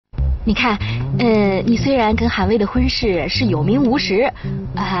你看，你虽然跟韩薇的婚事是有名无实，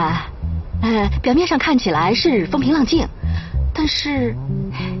表面上看起来是风平浪静，但是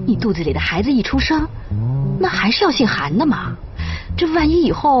你肚子里的孩子一出生，那还是要姓韩的嘛。这万一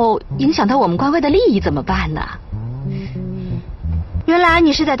以后影响到我们乖乖的利益怎么办呢？原来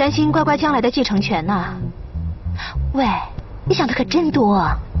你是在担心乖乖将来的继承权呢。喂，你想的可真多，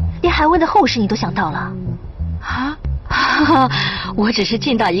连韩薇的后事你都想到了。啊？我只是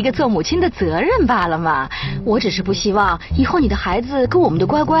尽到一个做母亲的责任罢了嘛。我只是不希望以后你的孩子跟我们的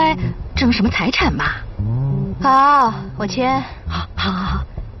乖乖争什么财产嘛。好，我签。好。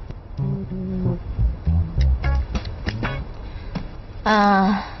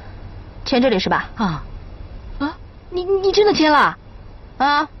签这里是吧？你真的签了？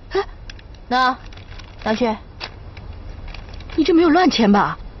拿去。你这没有乱签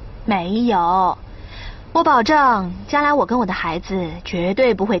吧？没有，我保证将来我跟我的孩子绝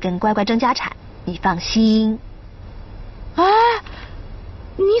对不会跟乖乖争家产，你放心。哎，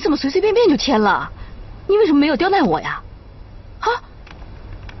你怎么随随便便就签了？你为什么没有交代我呀？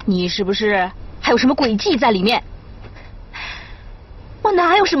你是不是还有什么诡计在里面？我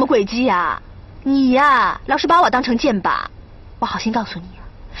哪有什么诡计呀？你呀，老是把我当成箭靶。我好心告诉你啊，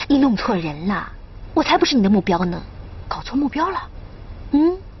你弄错人了，我才不是你的目标呢。搞错目标了？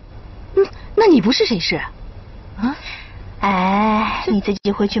那你不是谁是？你自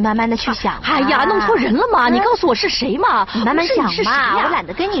己回去慢慢的去想。哎呀，弄错人了嘛！你告诉我是谁嘛？你慢慢想嘛，我懒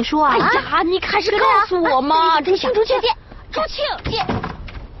得跟你说。哎呀，你还是告诉我嘛！朱庆，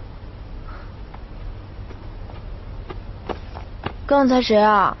刚才谁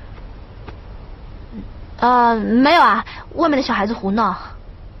啊？没有啊，外面的小孩子胡闹。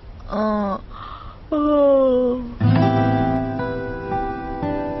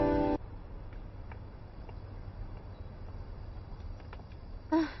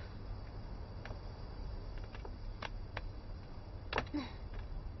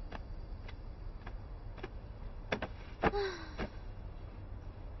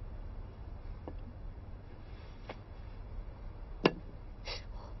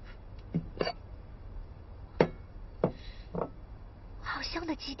好香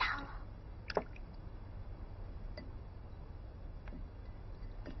的鸡汤啊！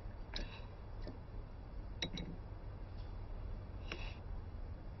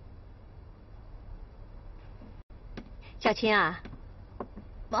小青啊，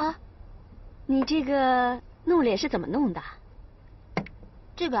你这个弄脸是怎么弄的？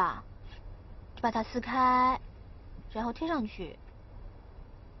这个啊，把它撕开，然后贴上去。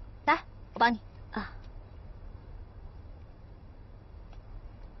来，我帮你。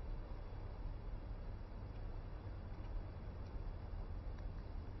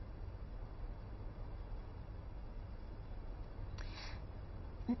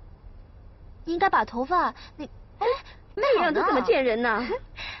你应该把头发那样子怎么见人呢？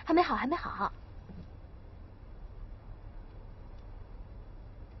还没好。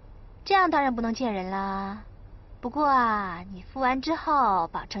这样当然不能见人啦。不过啊，你敷完之后，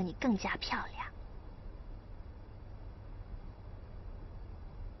保证你更加漂亮。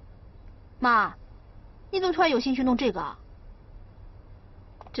妈，你怎么突然有兴趣弄这个？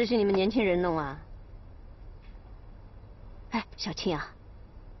这是你们年轻人弄啊？哎，小青啊，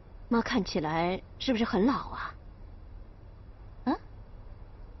妈看起来是不是很老啊？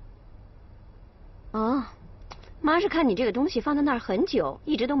妈是看你这个东西放在那儿很久，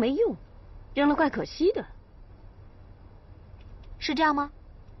一直都没用，扔了怪可惜的。是这样吗？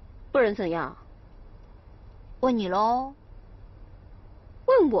不然怎样？问你喽。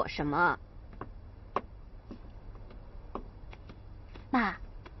问我什么？妈，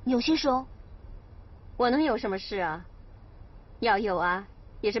你有心事哦。我能有什么事啊？要有啊，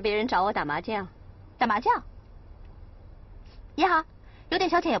也是别人找我打麻将。打麻将？也好，有点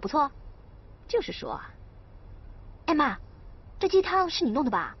消遣也不错。就是说啊。哎妈，这鸡汤是你弄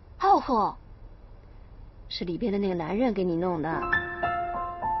的吧？好好喝哦。是里边的那个男人给你弄的。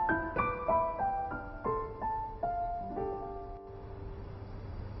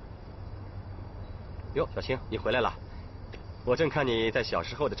哟，小青，你回来了。我正看你在小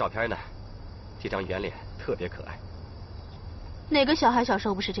时候的照片呢，这张圆脸特别可爱。哪个小孩小时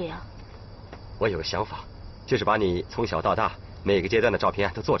候不是这样？我有个想法，就是把你从小到大每个阶段的照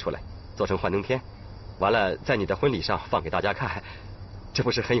片都做出来，做成幻灯片，完了在你的婚礼上放给大家看，这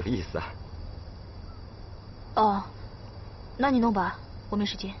不是很有意思啊？哦，那你弄吧，我没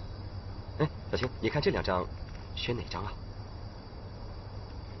时间。哎，小青，你看这2张，选哪张啊？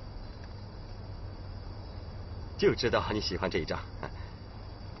就知道你喜欢这一张，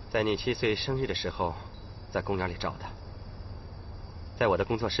在你7岁生日的时候，在公园里照的。在我的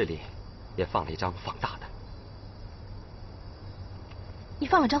工作室里也放了一张放大的。你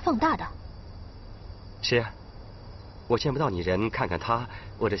放了张放大的？是啊，我见不到你人，看看他，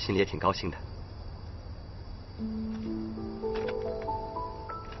我这心里也挺高兴的。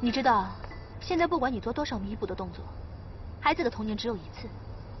你知道，现在不管你做多少弥补的动作，孩子的童年只有一次，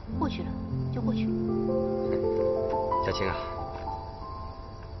过去了就过去。小青啊，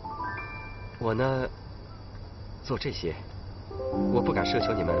我呢，做这些，我不敢奢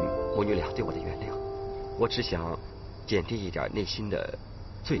求你们母女俩对我的原谅，我只想减低一点内心的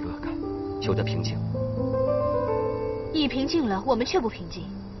罪恶感，求得平静。你平静了，我们却不平静。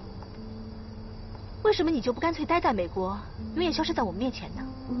为什么你就不干脆待在美国，永远消失在我们面前呢？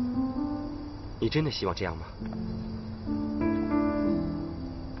你真的希望这样吗？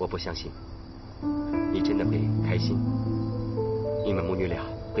我不相信，你真的会开心。你们母女俩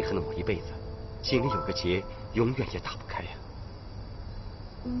会恨我一辈子，心里有个结，永远也打不开呀。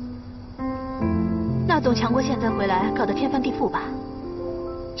那总强过现在回来搞得天翻地覆吧。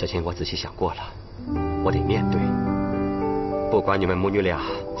小青，我仔细想过了，我得面对。不管你们母女俩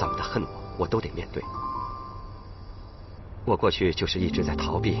怎么的恨我，我都得面对。我过去就是一直在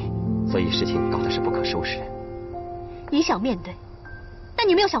逃避，所以事情搞得是不可收拾。你想面对，但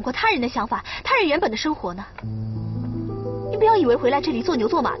你没有想过他人的想法，他人原本的生活呢？你不要以为回来这里做牛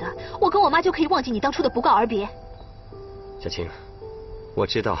做马的，我跟我妈就可以忘记你当初的不告而别。小青，我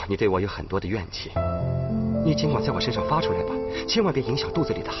知道你对我有很多的怨气，你尽管在我身上发出来吧，千万别影响肚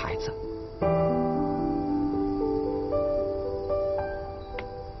子里的孩子。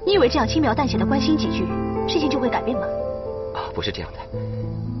你以为这样轻描淡写的关心几句，事情就会改变吗？啊，不是这样的。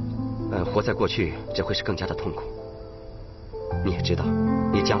活在过去只会是更加的痛苦。你也知道，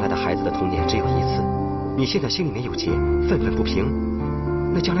你将来的孩子的童年只有一次，你现在心里面有结，愤愤不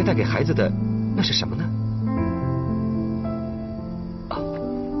平，那将来带给孩子的那是什么呢？啊，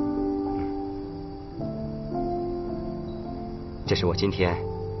这是我今天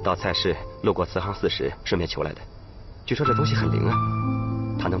到菜市路过慈航寺时顺便求来的，据说这东西很灵啊，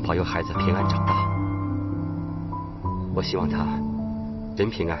它能保佑孩子平安长大。我希望他人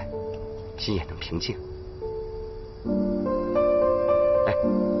平安，心也能平静。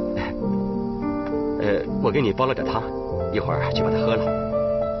我给你煲了点汤，一会儿就把它喝了。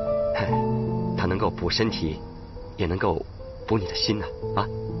它能够补身体，也能够补你的心呢。啊！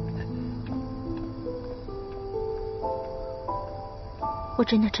我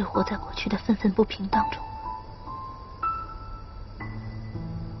真的只活在过去的愤愤不平当中。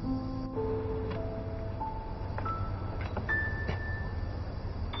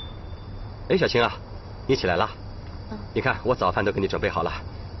哎，小青啊，你起来了。你看，我早饭都给你准备好了，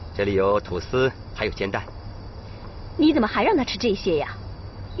这里有吐司，还有煎蛋。你怎么还让他吃这些呀？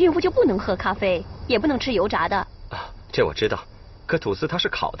孕妇就不能喝咖啡，也不能吃油炸的。啊，这我知道，可吐司它是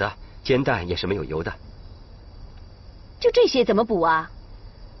烤的，煎蛋也是没有油的。就这些怎么补啊？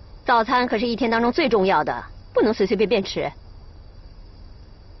早餐可是一天当中最重要的，不能随随便便吃。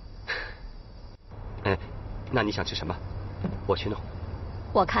那你想吃什么？我去弄。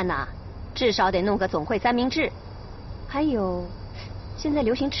我看呐，至少得弄个总会三明治，还有，现在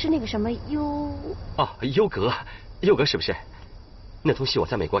流行吃那个什么优格，优格是不是？那东西我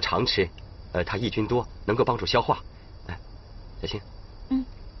在美国常吃，它益菌多，能够帮助消化。小青，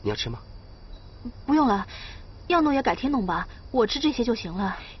你要吃吗？不用了，要弄也改天弄吧，我吃这些就行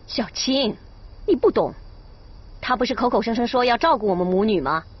了。小青，你不懂，他不是口口声声说要照顾我们母女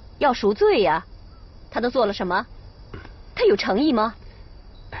吗？要赎罪呀，他都做了什么？他有诚意吗？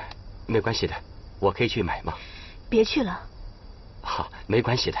没关系的，我可以去买吗？别去了。好，没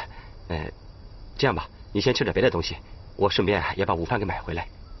关系的。这样吧，你先吃点别的东西，我顺便也把午饭给买回来。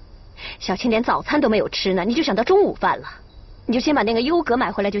小青连早餐都没有吃呢，你就想到中午饭了？你就先把那个优格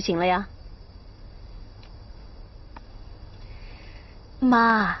买回来就行了呀。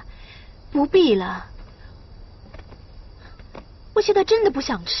妈，不必了，我现在真的不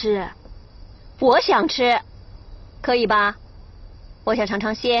想吃。我想吃，可以吧？我想尝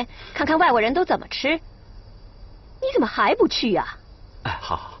尝鲜，看看外国人都怎么吃。你怎么还不去呀？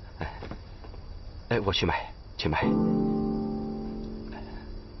好，我去买。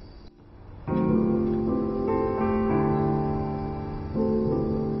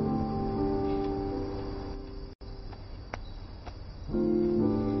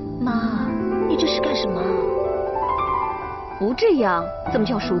妈，你这是干什么？不这样怎么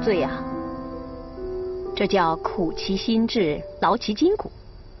叫赎罪呀？这叫苦其心志，劳其筋骨。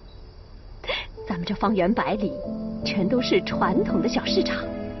咱们这方圆百里，全都是传统的小市场，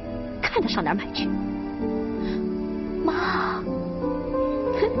看得上哪儿买去？妈，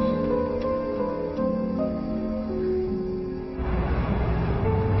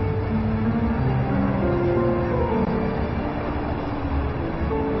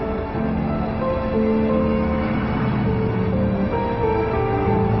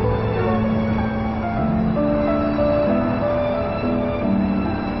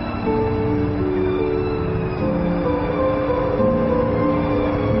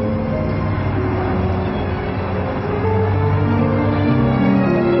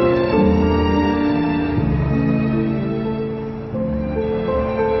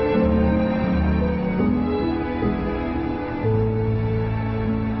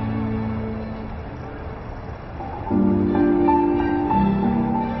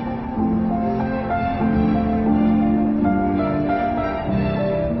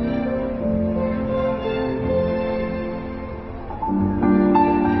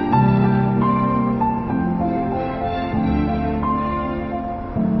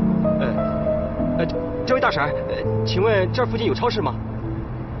儿，请问这儿附近有超市吗？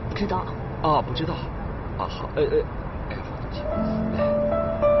不知道。哦，不知道。啊，好，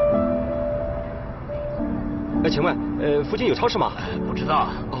请问，附近有超市吗？不知道。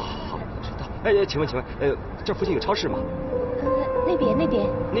哦，好，不知道。请问，这附近有超市吗？那边。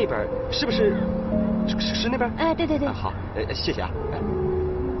那边是不是？是那边？哎，对。好，谢谢啊。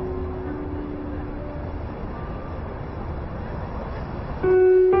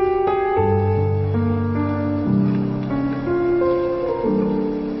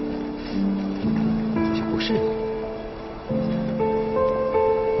好像不是。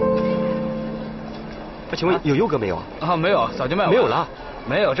请问有优格没有啊？啊，没有，早就卖完了。没有了？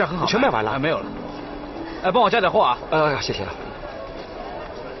没有，这很好。全卖完了？没有了。帮我加点货啊。谢谢啊。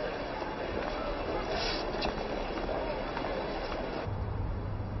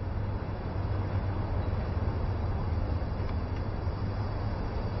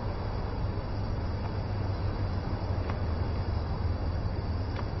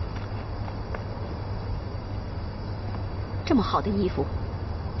这么好的衣服，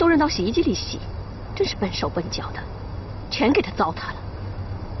都扔到洗衣机里洗，真是笨手笨脚的，全给他糟蹋了。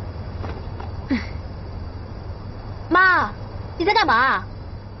妈，你在干嘛？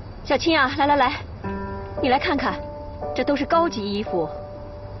小青啊，来，你来看看，这都是高级衣服，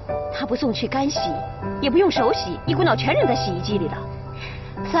他不送去干洗，也不用手洗，一股脑全扔在洗衣机里了。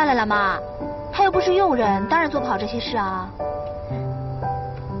算了啦，妈，他又不是佣人，当然做不好这些事啊。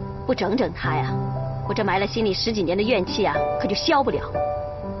不整整他呀，我这埋了心里10几年的怨气啊，可就消不了。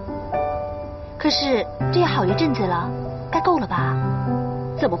可是这也好一阵子了，该够了吧？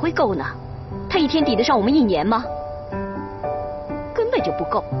怎么会够呢？他一天抵得上我们1年吗？根本就不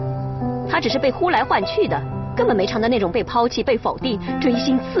够。他只是被呼来唤去的，根本没尝到那种被抛弃、被否定、锥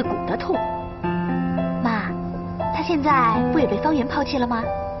心刺骨的痛。妈，他现在不也被方圆抛弃了吗？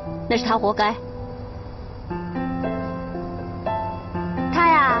那是他活该。他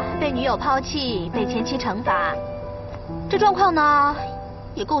呀，被女友抛弃，被前妻惩罚，这状况呢，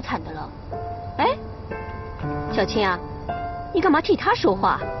也够惨的了。哎，小青啊，你干嘛替他说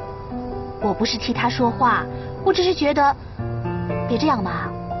话？我不是替他说话，我只是觉得，别这样嘛，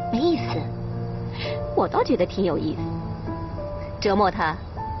没意思。我倒觉得挺有意思，折磨他，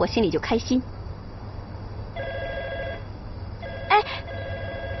我心里就开心。哎，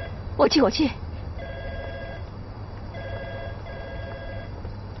我去。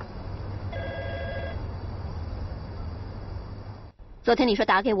昨天你说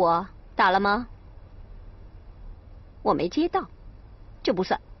打给我，打了吗？我没接到，这不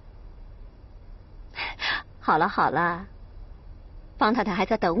算。好了，方太太还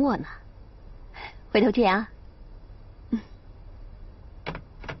在等我呢，回头见啊。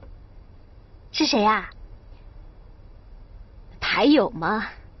是谁呀？牌友吗？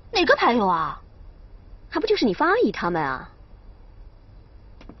哪个牌友啊？还不就是你方阿姨他们啊？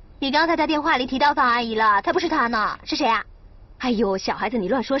你刚才在电话里提到方阿姨了，才不是她呢，是谁呀？哎呦，小孩子你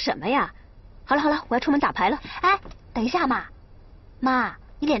乱说什么呀？好了，我要出门打牌了。哎，等一下嘛，妈，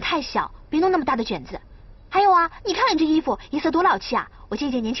你脸太小，别弄那么大的卷子。还有啊，你看你这衣服颜色多老气啊，我借一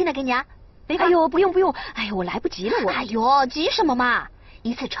件年轻的给你啊。哎呦，不用，哎呦，我来不及了我。哎呦，急什么嘛？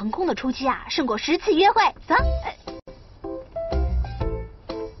一次成功的出击啊，胜过10次约会。走。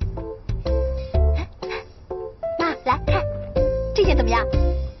妈，来看，这件怎么样？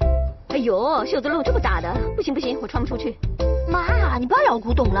哎呦，袖子露这么大的，不行，我穿不出去。妈，你不要老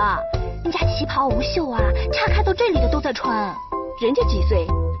古董了，人家旗袍无袖啊，叉开到这里的都在穿。人家几岁，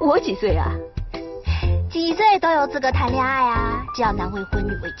我几岁啊？几岁都有资格谈恋爱啊，只要男未婚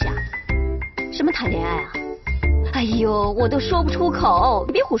女未嫁。什么谈恋爱啊？哎呦，我都说不出口，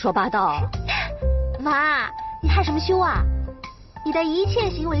你别胡说八道。妈，你害什么羞啊？你的一切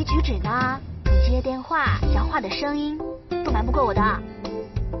行为举止呢，你接电话、讲话的声音，都瞒不过我的。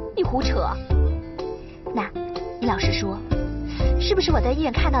你胡扯。那，你老实说，是不是我在医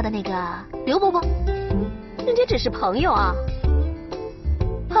院看到的那个刘伯伯？人家只是朋友啊。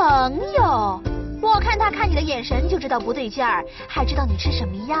朋友？我看他看你的眼神就知道不对劲儿，还知道你吃什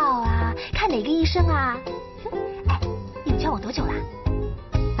么药啊，看哪个医生啊。哎，你们交往多久了？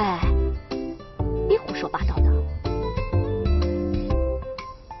哎，别胡说八道的。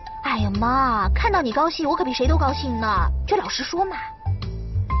哎呀妈，看到你高兴，我可比谁都高兴呢，就老实说嘛。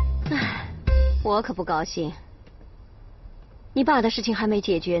哎，我可不高兴。你爸的事情还没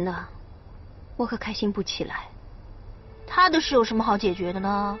解决呢，我可开心不起来。他的事有什么好解决的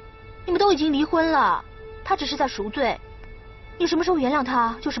呢？你们都已经离婚了，他只是在赎罪。你什么时候原谅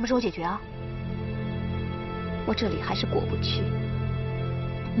他，就什么时候解决啊？我这里还是过不去。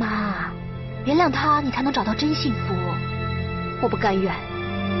妈，原谅他，你才能找到真幸福。我不甘愿，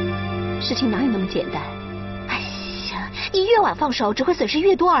事情哪有那么简单？你越晚放手，只会损失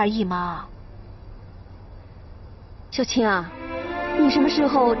越多而已嘛。秀清啊，你什么时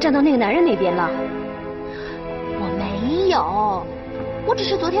候站到那个男人那边了？我没有，我只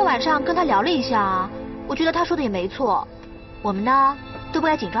是昨天晚上跟他聊了一下，我觉得他说的也没错，我们呢都不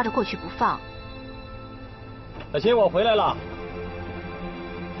该紧抓着过去不放。小新，我回来了。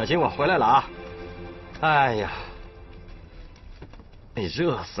小新，我回来了啊！哎呀，哎，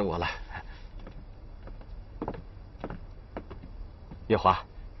热死我了。月华，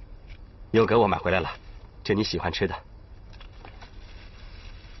优格我买回来了，这你喜欢吃的。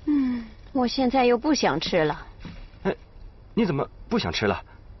我现在又不想吃了。哎，你怎么不想吃了？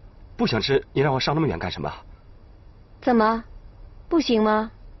不想吃，你让我上那么远干什么？怎么，不行吗？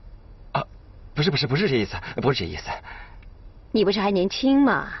啊，不是这意思，不是这意思。你不是还年轻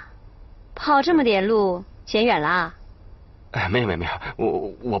吗？跑这么点路，嫌远啦？哎，没有，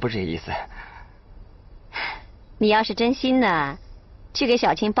我不是这意思。你要是真心呢，去给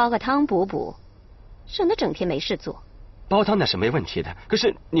小青煲个汤补补，省得整天没事做。煲汤那是没问题的，可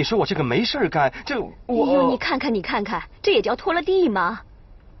是你说我这个没事干，这我……哎呦，你看看，这也叫拖了地吗？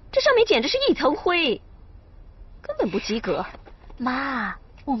这上面简直是一层灰，根本不及格。妈，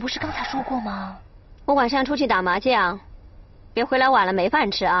我们不是刚才说过吗？我晚上出去打麻将，别回来晚了没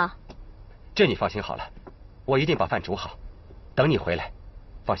饭吃啊。这你放心好了，我一定把饭煮好，等你回来，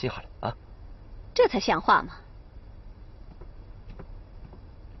放心好了啊。这才像话嘛。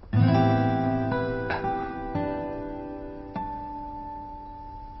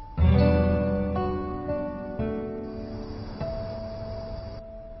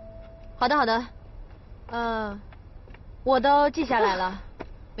好的，我都记下来了，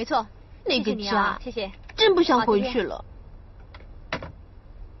没错。那个家，谢谢。真不想回去了。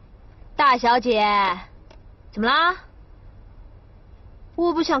大小姐，怎么啦？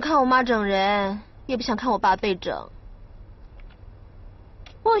我不想看我妈整人，也不想看我爸被整。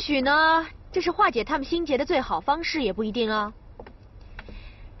或许呢，这是化解他们心结的最好方式，也不一定啊。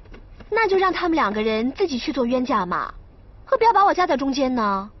那就让他们两个人自己去做冤家嘛，何必要把我夹在中间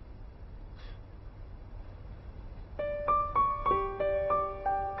呢？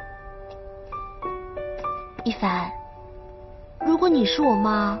一凡，如果你是我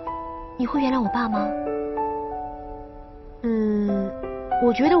妈，你会原谅我爸吗？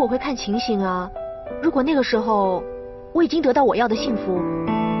我觉得我会看情形啊。如果那个时候我已经得到我要的幸福，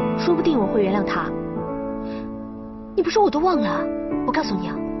说不定我会原谅他。你不说我都忘了。我告诉你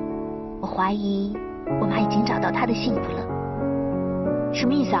啊，我怀疑我妈已经找到她的幸福了。什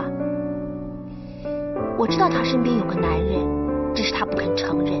么意思啊？我知道她身边有个男人，只是她不肯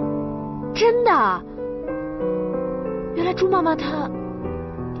承认。真的？原来猪妈妈她……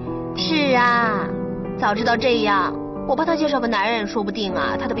是啊，早知道这样，我帮她介绍个男人，说不定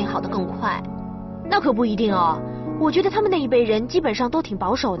啊，她的病好得更快。那可不一定哦，我觉得他们那一辈人基本上都挺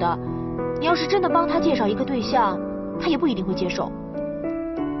保守的。你要是真的帮她介绍一个对象，她也不一定会接受。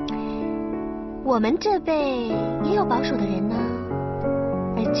我们这辈也有保守的人呢，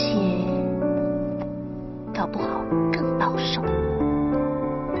而且搞不好更保守。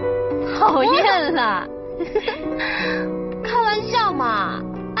讨厌啦！开玩笑嘛！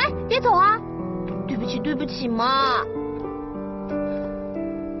哎，别走啊！对不起嘛！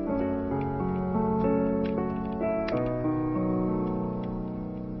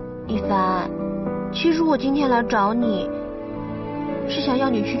一凡，其实我今天来找你，是想要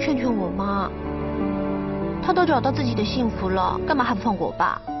你去劝劝我妈。她都找到自己的幸福了，干嘛还不放过我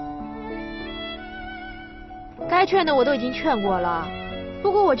爸？该劝的我都已经劝过了。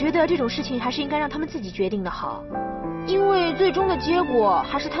不过我觉得这种事情还是应该让他们自己决定的好，因为最终的结果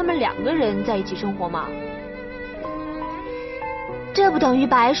还是他们两个人在一起生活嘛。这不等于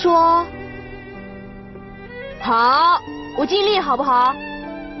白说。好，我尽力好不好？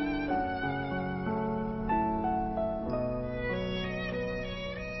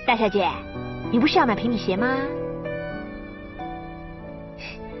大小姐，你不是要买平底鞋吗？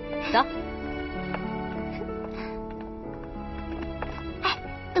走。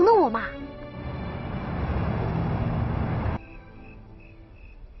等等我嘛！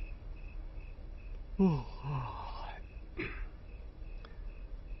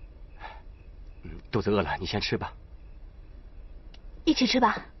肚子饿了，你先吃吧。一起吃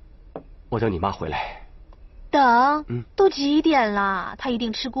吧。我等你妈回来。等？都几点了？她一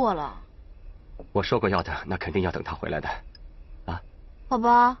定吃过了。我说过要等，那肯定要等她回来的。啊？好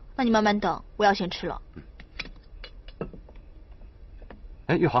吧，那你慢慢等，我要先吃了。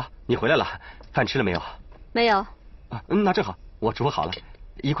哎，月华，你回来了，饭吃了没有？没有。啊，那正好，我煮好了，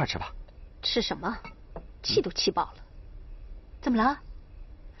一块吃吧。吃什么？气都气爆了。怎么了？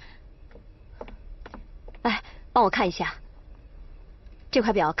来，帮我看一下这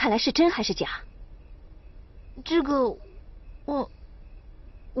块表看来是真还是假？这个，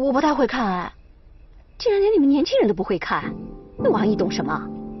我不太会看哎。竟然连你们年轻人都不会看，那王毅懂什么？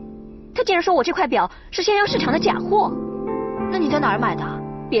他竟然说我这块表是现洋市场的假货。那你在哪儿买的？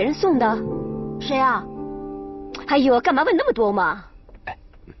别人送的。谁啊？哎呦，干嘛问那么多嘛？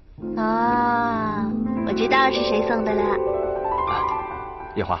啊，我知道是谁送的了。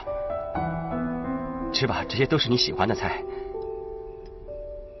叶华，吃吧，这些都是你喜欢的菜。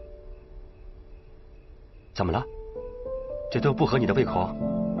怎么了？这都不合你的胃口？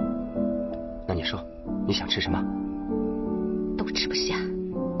那你说，你想吃什么？都吃不下，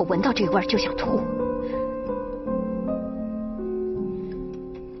我闻到这个味儿就想吐。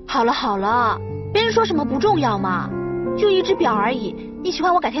好了好了，别人说什么不重要嘛，就一只表而已。你喜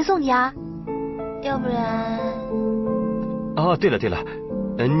欢我改天送你啊？要不然……哦，对了，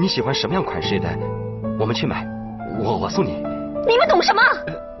你喜欢什么样款式的？我们去买，我送你。你们懂什么？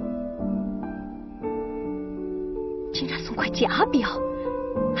竟然送块假表，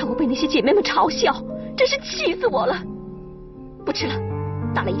害我被那些姐妹们嘲笑，真是气死我了！不吃了，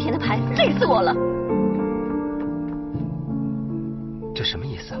打了一天的牌，累死我了。这什么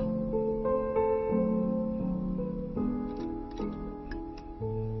意思啊？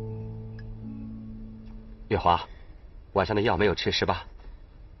月华，晚上的药没有吃是吧？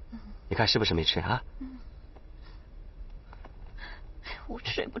你看是不是没吃啊？我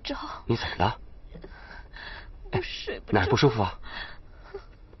睡不着。你怎么了？我睡不着。哪儿不舒服啊？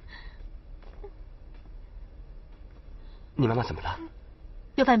你妈妈怎么了？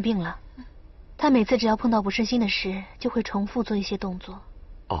又犯病了。她每次只要碰到不顺心的事，就会重复做一些动作。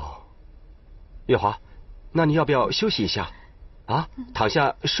哦，月华，那你要不要休息一下？啊，躺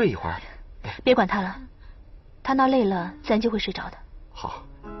下睡一会儿。别管她了，她闹累了，自然就会睡着的。好，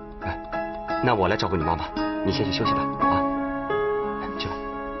那我来照顾你妈妈，你先去休息吧。啊，去吧。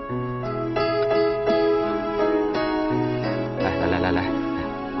来，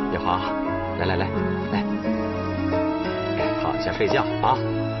月华，来，躺下睡觉啊。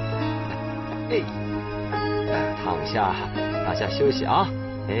躺下休息啊。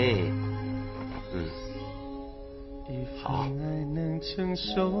好。爱能承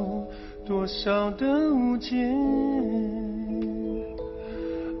受多少的无解，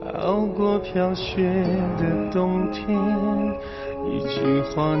熬过飘雪的冬天，一句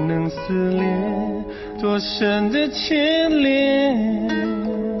话能撕裂多深的牵连，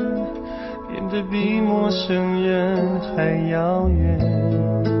变得比陌生人还遥远。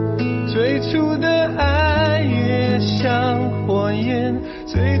最初的爱越像火焰，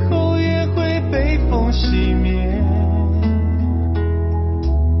最后也会被风熄灭。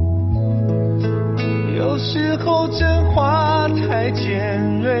有时候真话太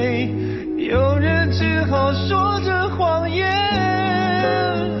尖锐，有人只好说着谎言。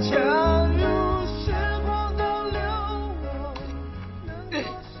假如时光倒流，我能做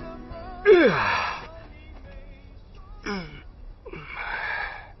什么？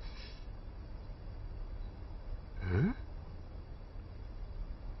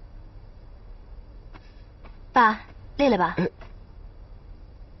爸，累了吧？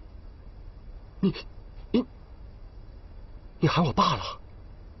你喊我爸了？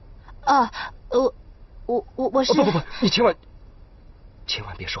啊，我是……不，你千万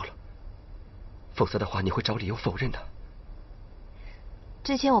别说了，否则的话你会找理由否认的。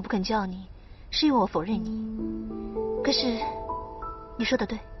之前我不肯叫你，是因为我否认你。可是你说的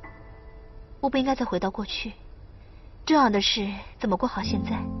对，我不应该再回到过去。这样的事怎么过好现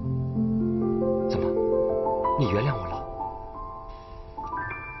在？怎么，你原谅我了？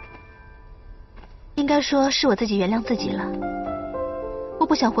应该说是我自己原谅自己了。我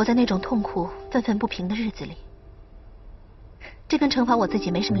不想活在那种痛苦、愤愤不平的日子里，这跟惩罚我自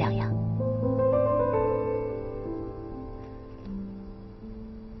己没什么两样。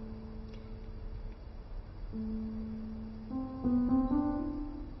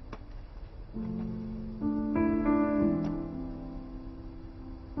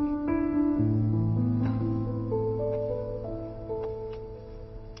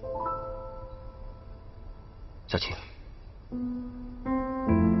小青，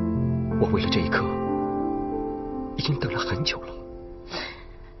我为了这一刻已经等了很久了。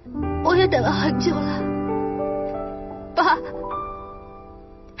我也等了很久了，爸，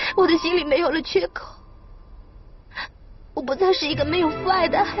我的心里没有了缺口，我不再是一个没有父爱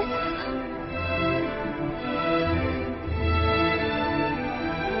的孩子了。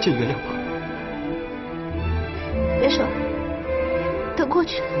请原谅我。别说，等过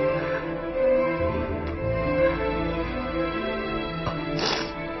去了。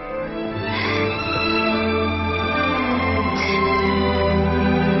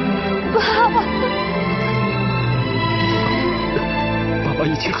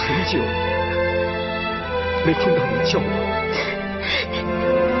经很久没听到你叫我。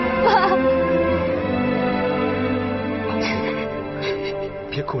爸，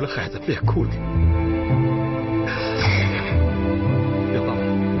别哭了，孩子，别哭了。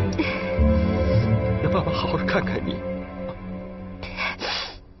让爸爸好好看看你。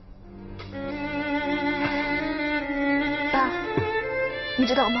爸，你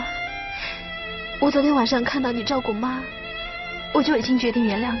知道吗？我昨天晚上看到你照顾妈，我就已经决定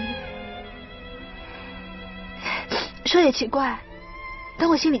原谅你。说也奇怪，当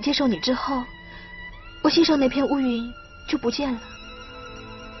我心里接受你之后，我心上那片乌云就不见了。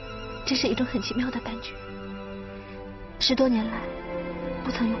这是一种很奇妙的感觉，10多年来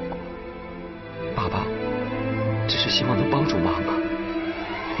不曾有过。爸爸只是希望能帮助妈妈，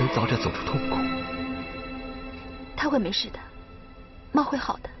能早点走出痛苦。她会没事的，妈会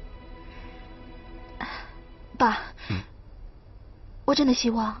好的。爸，我真的希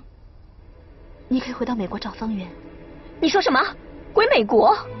望你可以回到美国找方圆。你说什么？回美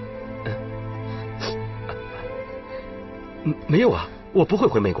国？没有啊，我不会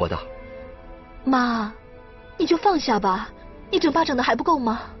回美国的。妈，你就放下吧，你整爸整的还不够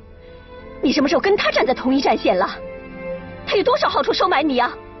吗？你什么时候跟他站在同一战线了？他有多少好处收买你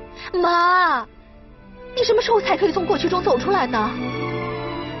啊？妈，你什么时候才可以从过去中走出来呢？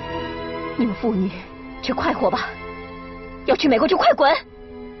你们父女去快活吧，要去美国就快滚，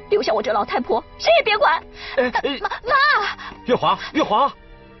留下我这老太婆谁也别管。妈，月华，月华。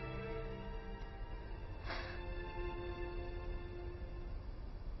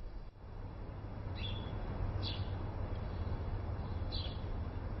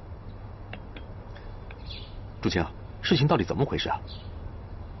朱晴，事情到底怎么回事啊？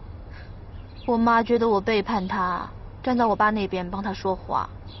我妈觉得我背叛她，站在我爸那边帮他说话。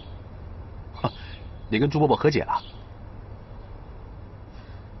你跟朱伯伯和解了？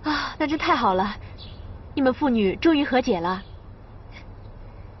啊，那真太好了！你们父女终于和解了。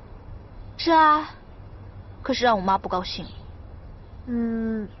是啊，可是让我妈不高兴。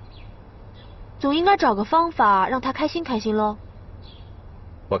总应该找个方法让她开心开心喽。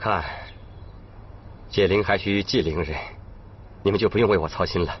我看解铃还须系铃人，你们就不用为我操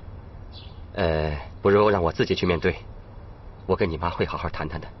心了。不如让我自己去面对，我跟你妈会好好谈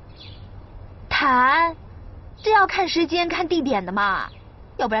谈的。谈？这要看时间看地点的嘛，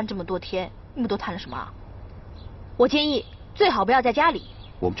要不然这么多天你们都谈了什么？我建议最好不要在家里，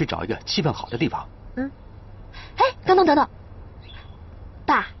我们去找一个气氛好的地方。哎，等等，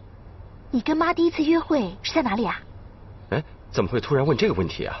爸，你跟妈第一次约会是在哪里啊？怎么会突然问这个问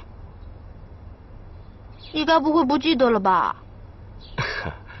题啊？你该不会不记得了吧？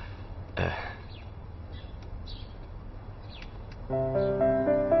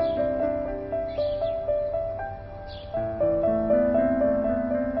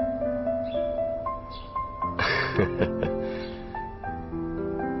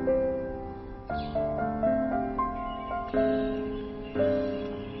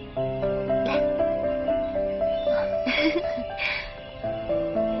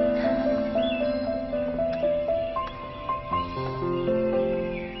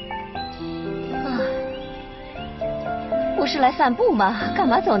不是来散步吗？干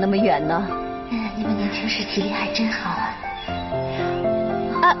嘛走那么远呢？你们年轻时体力还真好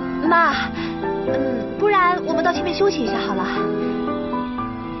啊！妈，不然我们到前面休息一下好了。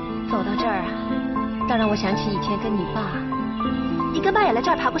走到这儿啊，倒让我想起以前跟你爸。你跟爸也来这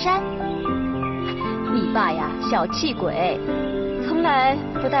儿爬过山？你爸呀，小气鬼，从来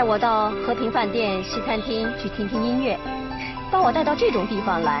不带我到和平饭店、西餐厅去听听音乐，把我带到这种地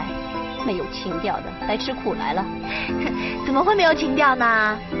方来，没有情调的，来吃苦来了。怎么会没有情调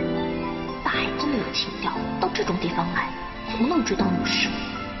呢？爸还真的有情调，到这种地方来，怎么能知道你事？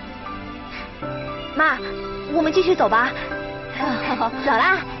妈，我们继续走吧。好，走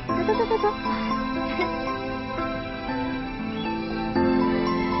啦，走。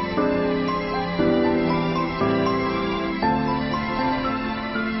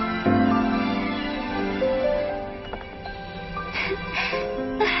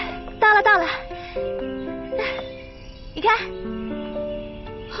到了，你看。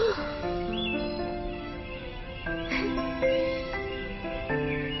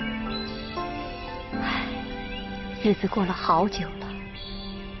日子过了好久了，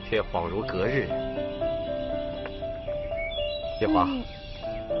却恍如隔日。月华，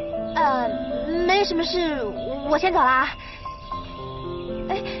没什么事，我先走啦。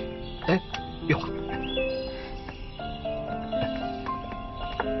月华，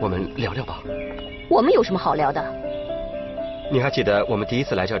我们聊聊吧。我们有什么好聊的？你还记得我们第一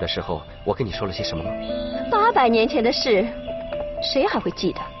次来这儿的时候，我跟你说了些什么吗？ 800年前的事，谁还会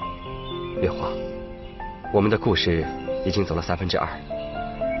记得？月花，我们的故事已经走了2/3，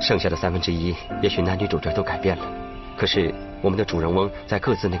剩下的1/3，也许男女主角都改变了，可是我们的主人翁在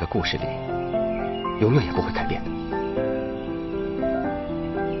各自那个故事里，永远也不会改变的。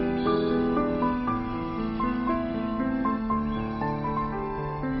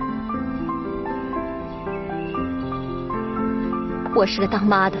我是个当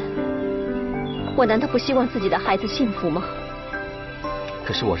妈的，我难道不希望自己的孩子幸福吗？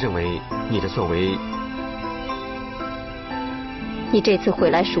可是我认为你的作为，你这次回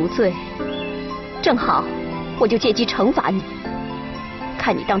来赎罪，正好我就借机惩罚你。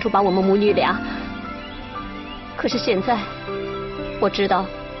看你当初把我们母女俩，可是现在我知道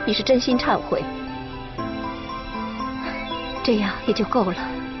你是真心忏悔，这样也就够了。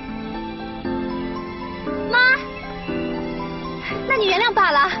妈，那你原谅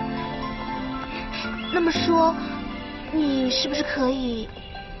爸了。那么说，你是不是可以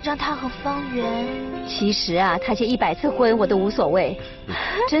让他和方圆？其实啊，他结100次婚我都无所谓，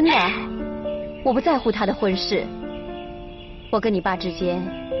真的，我不在乎他的婚事。我跟你爸之间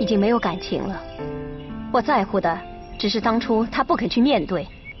已经没有感情了，我在乎的只是当初他不肯去面对，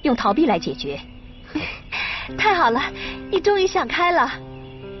用逃避来解决。太好了，你终于想开了。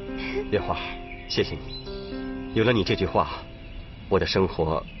月花，谢谢你，有了你这句话，我的生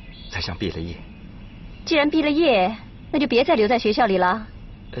活才像毕了业。既然毕了业，那就别再留在学校里了。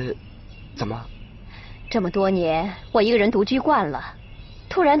怎么？这么多年我一个人独居惯了，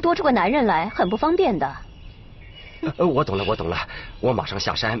突然多出个男人来，很不方便的。我懂了，我马上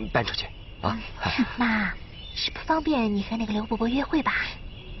下山搬出去啊。妈，是不方便你和那个刘伯伯约会吧？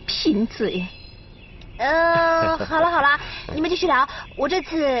贫嘴。好了，你们继续聊，我这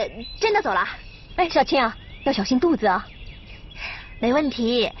次真的走了。哎，小青啊，要小心肚子啊。没问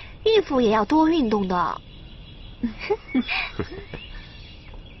题，孕妇也要多运动的。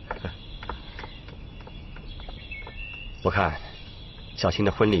我看小青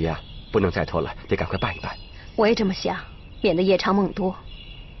的婚礼呀，不能再拖了，得赶快办一办。我也这么想，免得夜长梦多。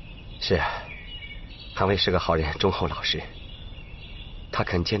是啊，韩卫是个好人，忠厚老实，他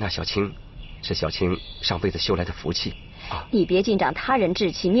肯接纳小青，是小青上辈子修来的福气啊。你别尽长他人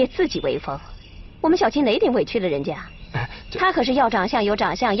志气，灭自己威风。我们小青哪点委屈了人家？她可是要长相有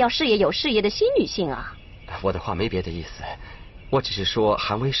长相，要事业有事业的新女性啊。我的话没别的意思，我只是说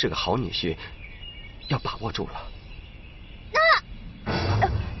韩威是个好女婿，要把握住了。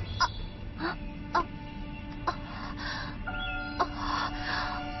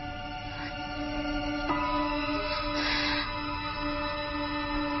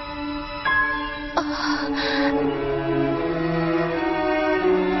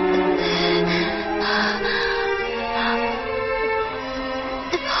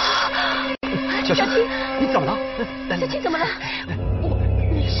小青，你怎么了？小青怎么了？我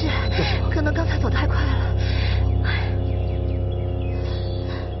没事，可能刚才走太快了。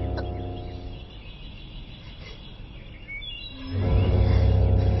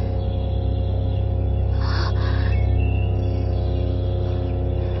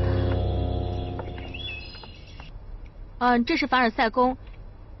这是凡尔赛宫，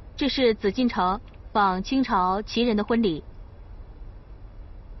这是紫禁城，仿清朝旗人的婚礼。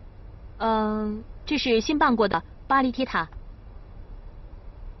这是新办过的巴黎铁塔。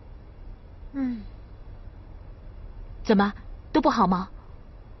怎么都不好吗？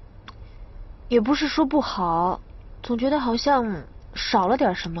也不是说不好，总觉得好像少了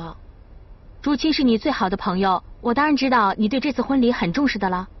点什么。朱青是你最好的朋友，我当然知道你对这次婚礼很重视的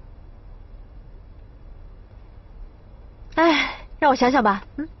啦。哎，让我想想吧。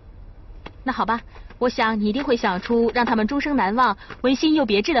那好吧，我想你一定会想出让他们终生难忘、温馨又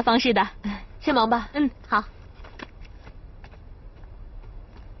别致的方式的。先忙吧。好。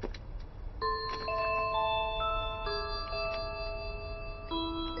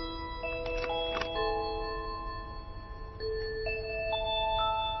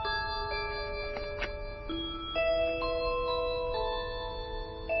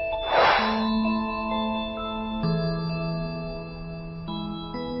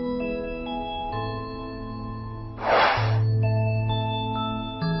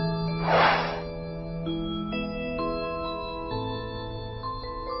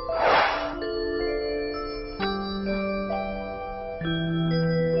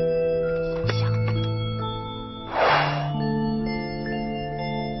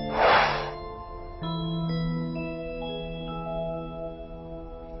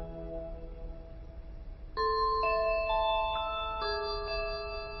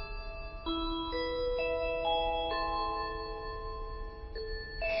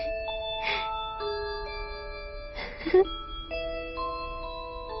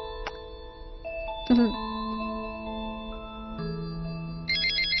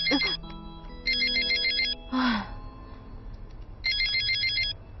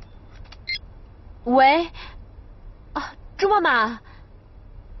喂，啊，朱妈妈。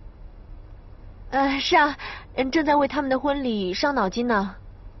是啊，正在为他们的婚礼伤脑筋呢。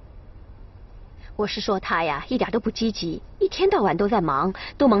我是说他呀，一点都不积极，一天到晚都在忙，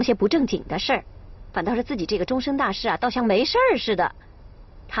都忙些不正经的事儿，反倒是自己这个终身大事啊，倒像没事儿似的。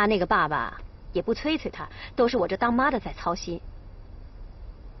他那个爸爸也不催催他，都是我这当妈的在操心。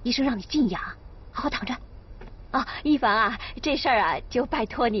医生让你静养，好好躺着。啊，一凡啊，这事儿啊就拜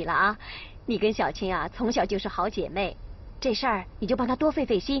托你了啊！你跟小青啊从小就是好姐妹，这事儿你就帮她多费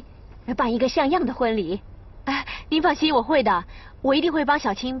费心，办一个像样的婚礼。哎，您放心，我会的，我一定会帮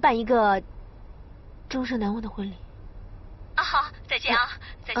小青办一个终身难忘的婚礼。啊，好，再见啊，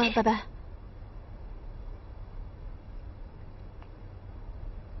再见，拜拜。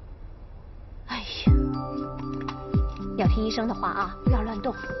哎呀，要听医生的话啊，不要乱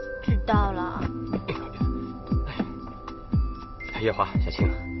动。知道了。月华，小青，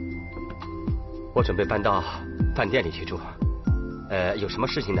我准备搬到饭店里去住。有什么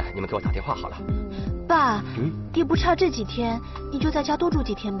事情呢？你们给我打电话好了。爸，也不差这几天，你就在家多住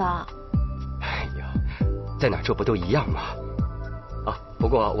几天吧。哎呦，在哪住不都一样吗？啊，不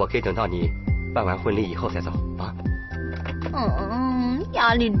过我可以等到你办完婚礼以后再走啊。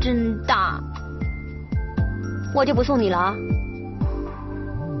压力真大。我就不送你了啊。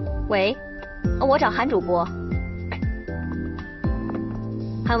喂，我找韩主播。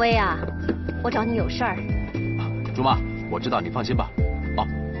韩薇啊，我找你有事儿。朱妈，我知道，你放心吧。哦，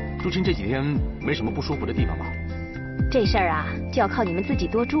朱青这几天没什么不舒服的地方吧？这事儿啊，就要靠你们自己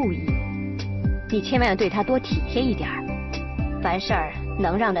多注意。你千万要对他多体贴一点儿，凡事儿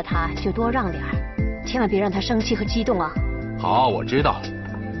能让着他就多让点儿，千万别让他生气和激动啊。好，我知道。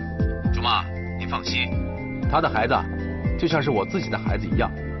朱妈，你放心，他的孩子就像是我自己的孩子一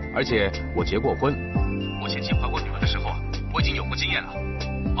样，而且我结过婚，我前妻怀过女儿的时候，我已经有过经验了。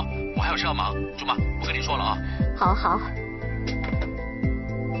哦，我还有事要忙，朱妈，不跟你说了啊。好好。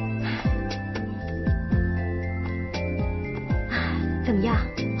怎么样，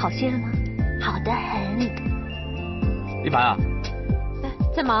好些了吗？好得很。一凡啊，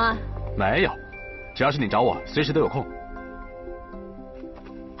在忙啊？没有，只要是你找我，随时都有空。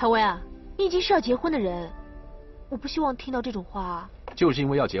韩薇啊，你已经是要结婚的人，我不希望听到这种话啊。就是因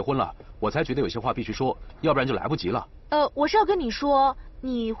为要结婚了，我才觉得有些话必须说，要不然就来不及了。我是要跟你说，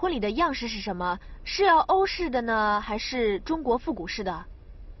你婚礼的样式是什么？是要欧式的呢，还是中国复古式的？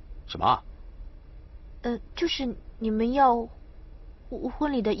什么？就是你们要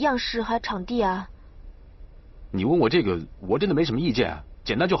婚礼的样式还场地啊。你问我这个，我真的没什么意见，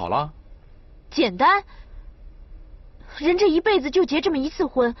简单就好了。简单？人这一辈子就结这么一次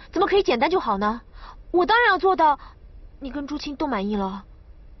婚，怎么可以简单就好呢？我当然要做到你跟朱青都满意了。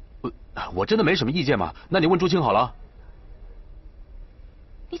我真的没什么意见嘛，那你问朱青好了。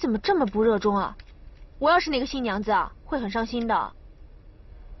你怎么这么不热衷啊？我要是那个新娘子啊，会很伤心的。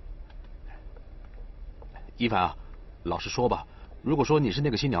一凡啊，老实说吧，如果说你是那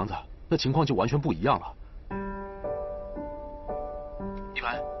个新娘子，那情况就完全不一样了。一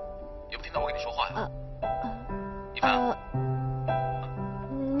凡，有没有听到我跟你说话呀？一凡。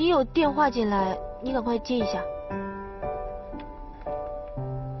你有电话进来，你赶快接一下。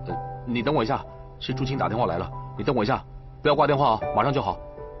你等我一下，是朱青打电话来了，你等我一下，不要挂电话啊，马上就好。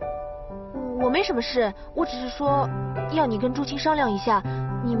我没什么事，我只是说要你跟朱青商量一下，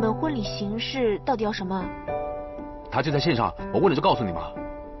你们婚礼形式到底要什么。他就在线上，我问了就告诉你嘛。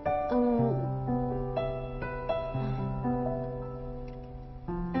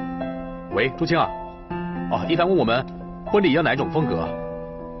喂，朱青啊，哦，一凡问我们婚礼要哪种风格？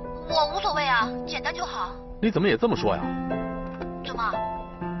我无所谓啊，简单就好。你怎么也这么说呀？怎么？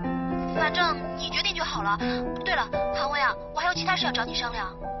反正你决定就好了。对了，韩薇啊，我还有其他事要找你商量。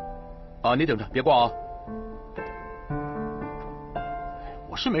啊，你等着，别挂啊。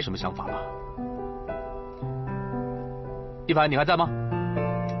我是没什么想法了。一凡，你还在吗？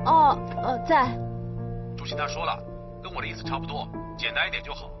在。朱青他说了，跟我的意思差不多，简单一点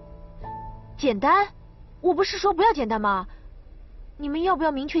就好。简单？我不是说不要简单吗？你们要不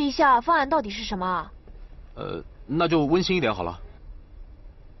要明确一下方案到底是什么？那就温馨一点好了。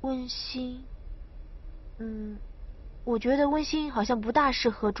温馨？我觉得温馨好像不大适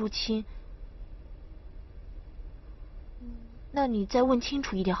合朱青。那你再问清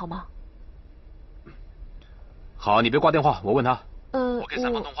楚一点好吗？好，你别挂电话，我问他。我可以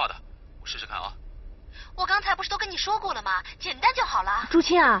3方通话的，我试试看啊。我刚才不是都跟你说过了吗？简单就好了。朱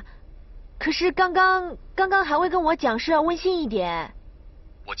青啊，可是刚刚韩薇跟我讲是要温馨一点。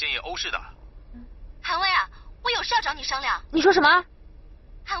我建议欧式的。韩薇啊，我有事要找你商量。你说什么？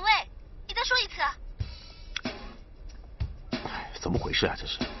韩薇，你再说一次。哎，怎么回事啊？这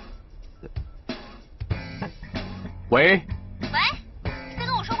是。喂。喂，你在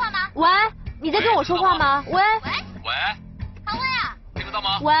跟我说话吗？喂，你在跟我说话吗？喂。喂。韩薇啊。听得到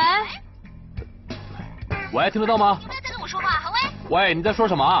吗？喂。喂，听得到吗？你有没有在跟我说话？韩薇。喂，你在说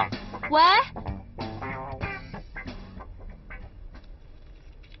什么啊？喂。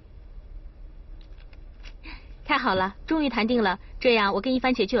太好了，终于谈定了，这样我跟一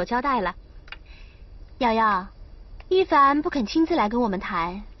帆姐就有交代了。瑶瑶，一凡不肯亲自来跟我们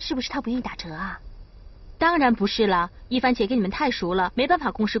谈，是不是他不愿意打折啊？当然不是了，一帆姐跟你们太熟了，没办法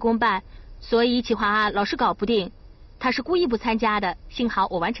公事公办，所以企划案老是搞不定。她是故意不参加的，幸好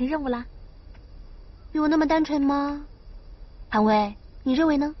我完成任务啦。有那么单纯吗？韩薇，你认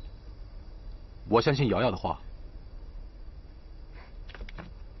为呢？我相信瑶瑶的话。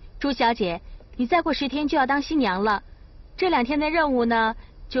朱小姐，你再过10天就要当新娘了，这2天的任务呢，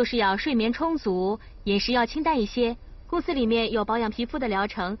就是要睡眠充足，饮食要清淡一些。公司里面有保养皮肤的疗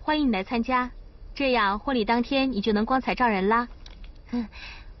程，欢迎你来参加。这样婚礼当天你就能光彩照人啦。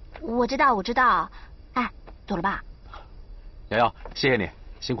我知道，我知道。哎，走了吧。瑶瑶，谢谢你，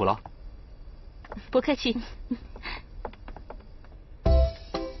辛苦了。不客气。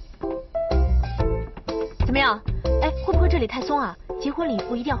怎么样？哎，会不会这里太松啊？结婚礼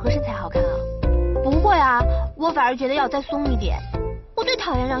服一定要合身才好看啊。不会啊，我反而觉得要再松一点。我最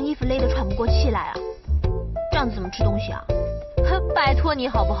讨厌让衣服勒得喘不过气来啊。这样子怎么吃东西啊？拜托你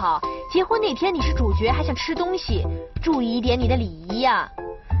好不好？结婚那天你是主角，还想吃东西，注意一点你的礼仪呀。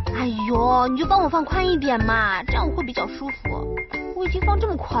哎呦，你就帮我放宽一点嘛，这样我会比较舒服。我已经放这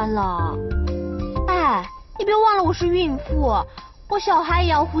么宽了。哎，你别忘了我是孕妇，我小孩也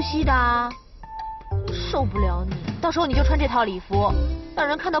要呼吸的啊。受不了你，到时候你就穿这套礼服，让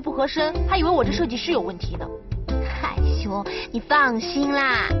人看到不合身，还以为我这设计师有问题呢。害羞，你放心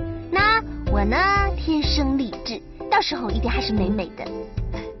啦，那我呢天生丽质，到时候一定还是美美的。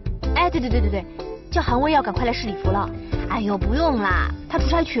哎，对，叫韩薇要赶快来试礼服了。哎呦，不用啦，她出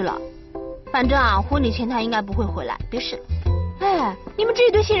差去了。反正啊，婚礼前她应该不会回来，别试了。哎，你们这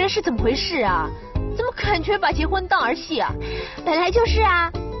一对新人是怎么回事啊？怎么感觉把结婚当儿戏啊？本来就是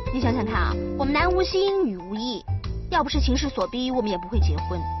啊。你想想看啊，我们男无心，女无意，要不是情势所逼，我们也不会结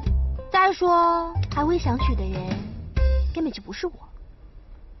婚。再说，韩薇想娶的人根本就不是我。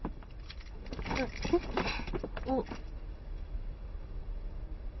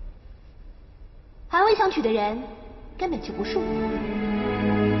韩薇想娶的人根本就不是我。